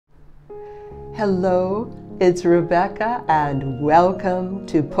Hello, it's Rebecca and welcome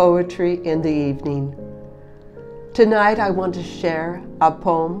to Poetry in the Evening. Tonight I want to share a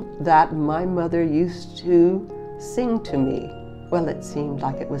poem that my mother used to sing to me. Well, it seemed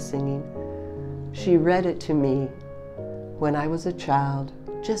like it was singing. She read it to me when I was a child,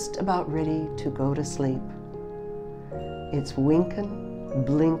 just about ready to go to sleep. It's Wynken,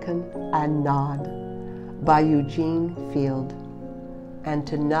 Blynken, and Nod by Eugene Field. And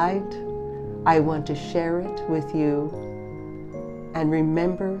tonight I want to share it with you and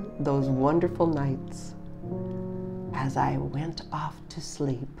remember those wonderful nights as I went off to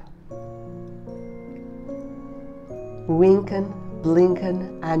sleep. Wynken,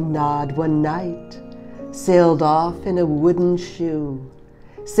 Blynken, and Nod one night sailed off in a wooden shoe,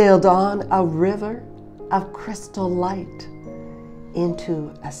 sailed on a river of crystal light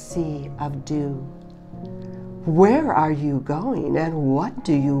into a sea of dew. Where are you going and what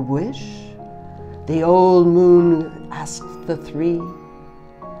do you wish? The old moon asked the three.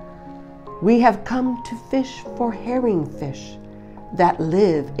 We have come to fish for herring fish that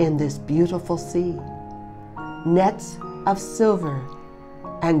live in this beautiful sea. Nets of silver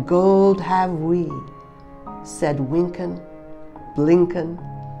and gold have we, said Wynken, Blynken,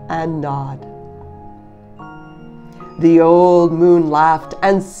 and Nod. The old moon laughed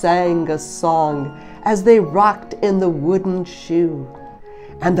and sang a song as they rocked in the wooden shoe,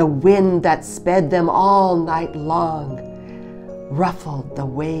 and the wind that sped them all night long ruffled the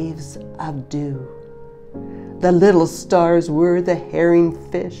waves of dew. The little stars were the herring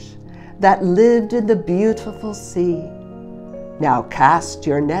fish that lived in the beautiful sea. Now cast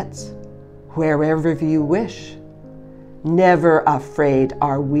your nets wherever you wish. Never afraid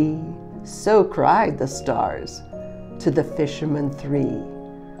are we, so cried the stars to the fishermen three,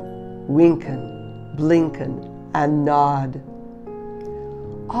 Wynken, Blynken, and Nod.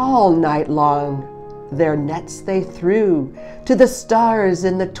 All night long their nets they threw to the stars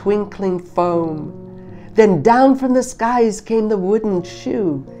in the twinkling foam. Then down from the skies came the wooden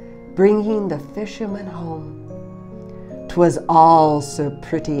shoe, bringing the fishermen home. 'Twas all so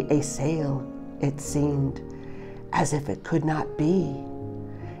pretty a sail, it seemed, as if it could not be.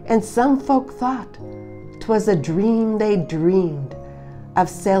 And some folk thought 'twas a dream they dreamed of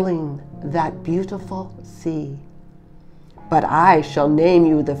sailing that beautiful sea. But I shall name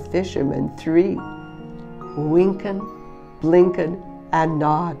you the fishermen three, Wynken, Blynken, and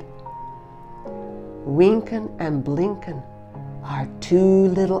Nod. Wynken and Blynken are two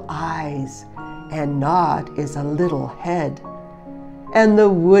little eyes, and Nod is a little head. And the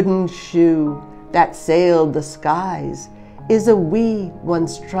wooden shoe that sailed the skies is a wee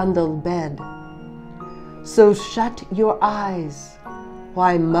one-strundled bed. So shut your eyes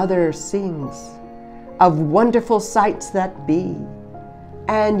while Mother sings of wonderful sights that be,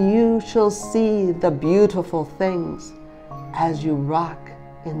 and you shall see the beautiful things as you rock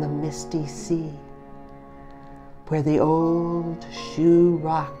in the misty sea. Where the old shoe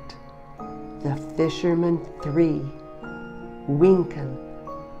rocked, the fishermen three, Wynken,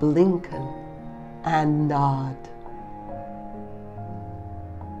 Blynken, and Nod.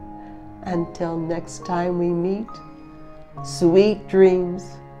 Until next time we meet, sweet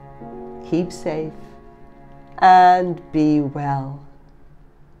dreams, keep safe, and be well.